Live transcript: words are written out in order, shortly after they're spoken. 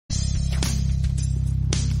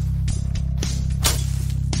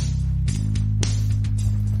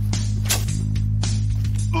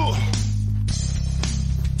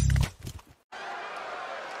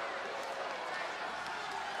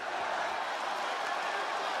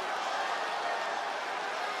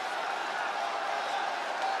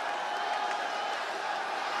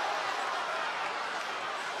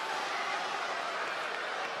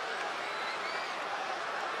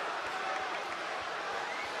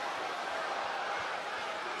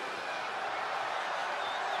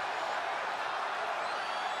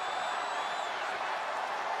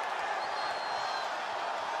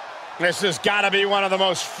This has got to be one of the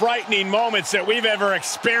most frightening moments that we've ever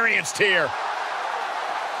experienced here.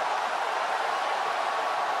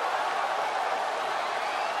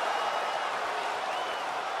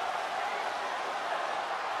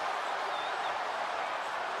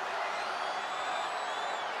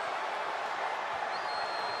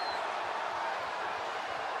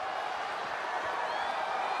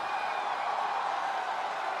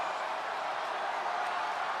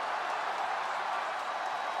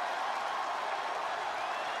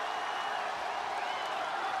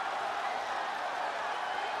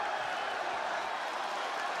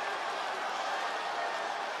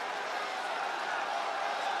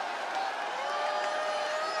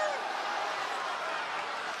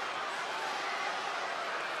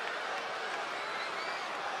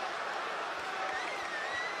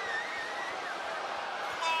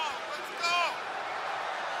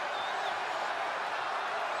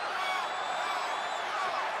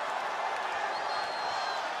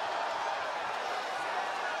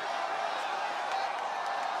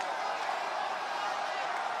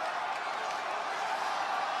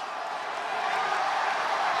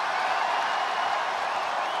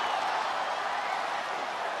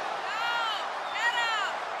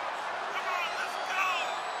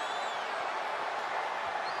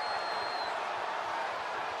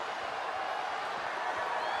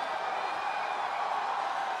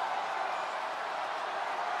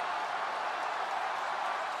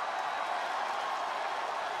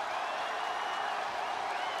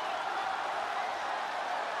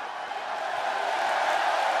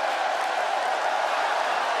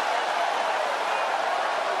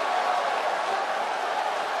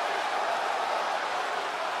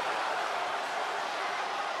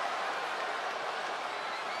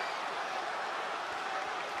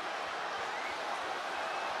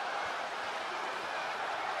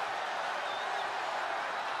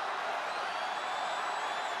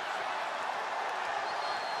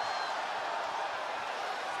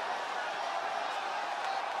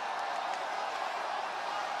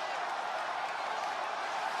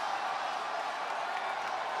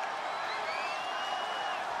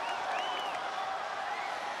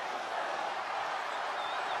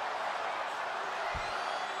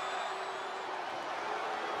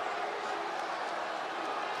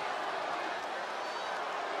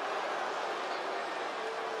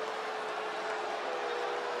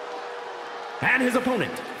 And his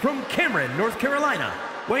opponent, from Cameron, North Carolina,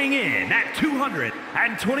 weighing in at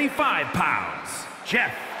 225 pounds,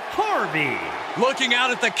 Jeff Harvey. Looking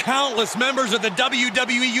out at the countless members of the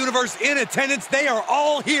WWE Universe in attendance, they are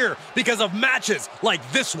all here because of matches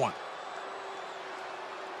like this one.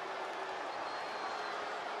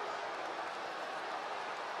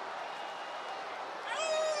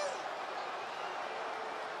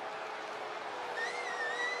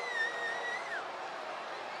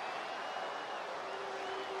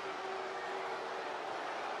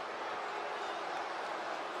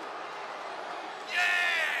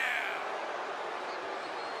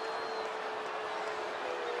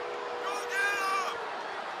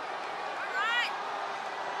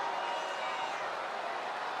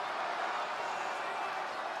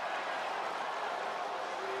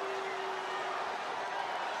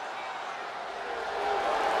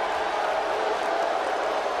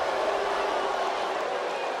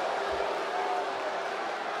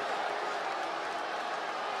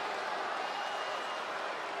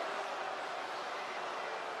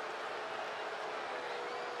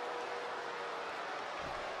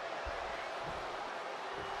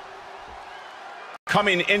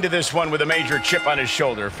 Coming into this one with a major chip on his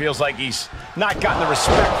shoulder. Feels like he's not gotten the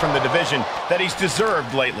respect from the division that he's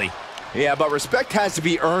deserved lately. Yeah, but respect has to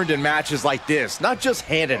be earned in matches like this, not just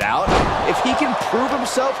handed out. If he can prove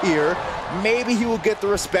himself here, maybe he will get the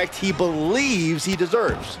respect he believes he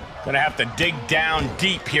deserves. Gonna have to dig down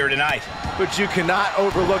deep here tonight. But you cannot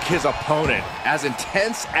overlook his opponent, as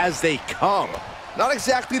intense as they come. Not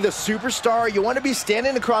exactly the superstar you want to be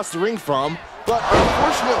standing across the ring from, but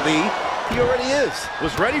unfortunately, he already is.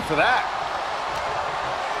 Was ready for that.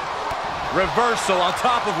 Reversal on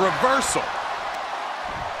top of reversal.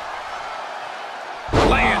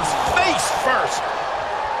 Lands face first.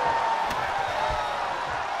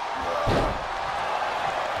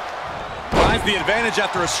 Finds the advantage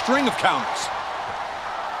after a string of counters.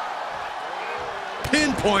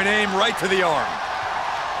 Pinpoint aim right to the arm.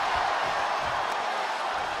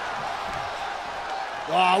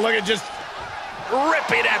 Oh, look at just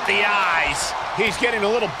ripping at the eyes. He's getting a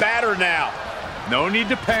little battered now. No need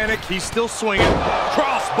to panic. He's still swinging.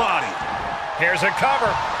 Cross body. Here's a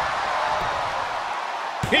cover.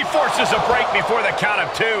 He forces a break before the count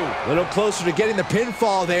of 2. A little closer to getting the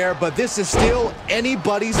pinfall there, but this is still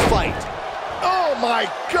anybody's fight. Oh my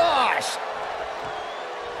gosh!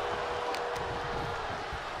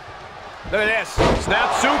 Look at this. Snap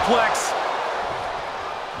suplex.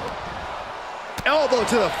 Elbow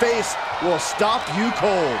to the face will stop you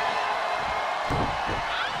cold.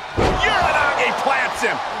 Uranage plants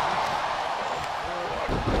him.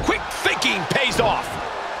 Quick thinking pays off.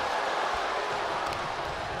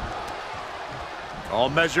 All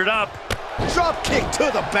measured up. Drop kick to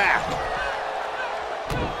the back.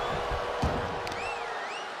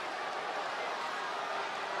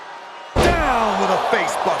 Down with a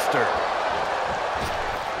face buster.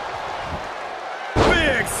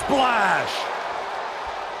 Big splash.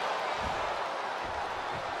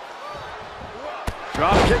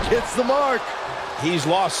 Drop kick hits the mark. He's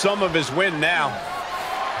lost some of his wind now.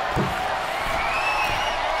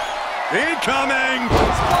 Incoming.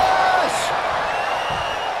 Splash!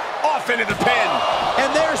 Off into the pin.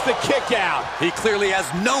 And there's the kick out. He clearly has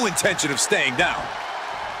no intention of staying down.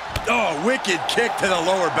 Oh, wicked kick to the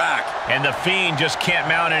lower back. And the Fiend just can't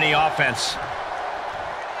mount any offense.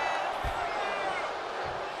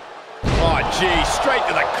 Oh, gee, straight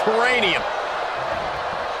to the cranium.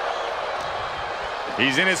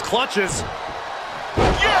 He's in his clutches.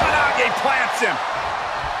 Uranage plants him.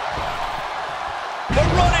 The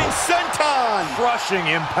running senton. Crushing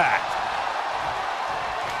impact.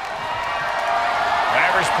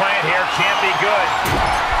 Whatever's playing here can't be good.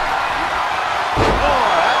 Oh,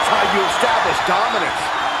 that's how you establish dominance.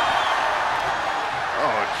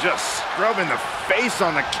 Oh, just scrubbing the face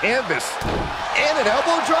on the canvas. And an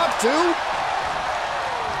elbow drop, too.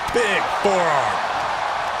 Big forearm.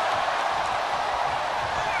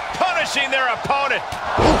 Punishing their opponent.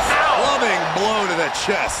 Loving blow to the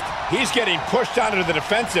chest. He's getting pushed onto the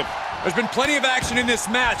defensive. There's been plenty of action in this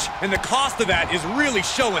match, and the cost of that is really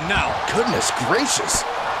showing now. Goodness gracious.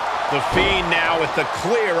 The Fiend now with the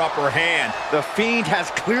clear upper hand. The Fiend has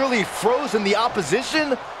clearly frozen the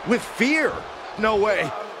opposition with fear. No way.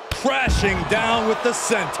 Crashing down with the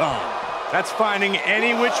senton. That's finding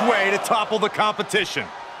any which way to topple the competition.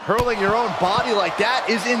 Hurling your own body like that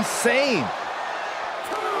is insane.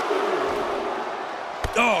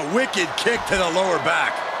 Oh, wicked kick to the lower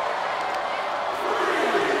back.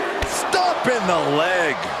 Stop in the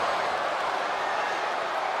leg.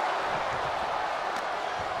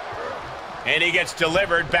 And he gets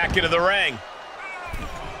delivered back into the ring.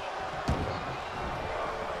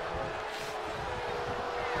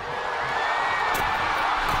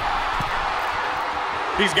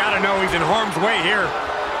 He's got to know he's in harm's way here.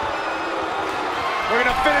 We're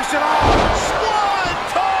going to finish it off.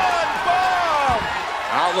 Swanton bomb!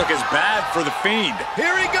 Outlook is bad for the Fiend.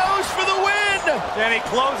 Here he goes for the win! Can he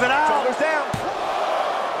close it out? Shoulders down.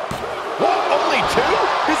 What, only 2?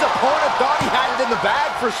 His opponent thought he had it in the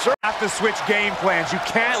bag for sure. Have to switch game plans. You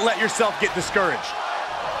can't let yourself get discouraged.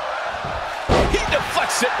 He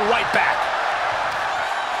deflects it right back.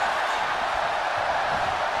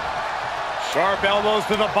 Sharp elbows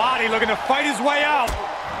to the body, looking to fight his way out.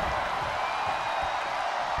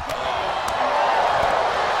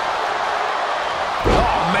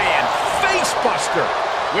 Oh, man, face buster.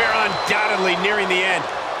 We're undoubtedly nearing the end.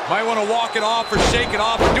 Might want to walk it off or shake it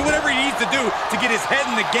off or do whatever he needs to do to get his head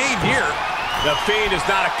in the game here. The Fiend is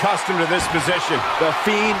not accustomed to this position. The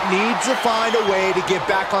Fiend needs to find a way to get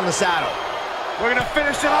back on the saddle. We're going to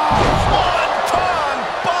finish it off. Swanton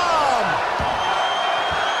bomb!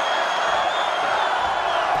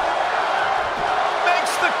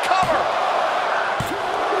 Makes the cover.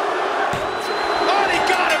 Oh, he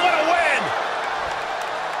got it. What a win!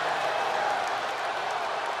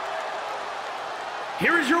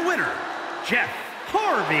 Here is your winner, Jeff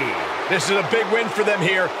Harvey. This is a big win for them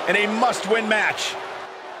here and a must-win match.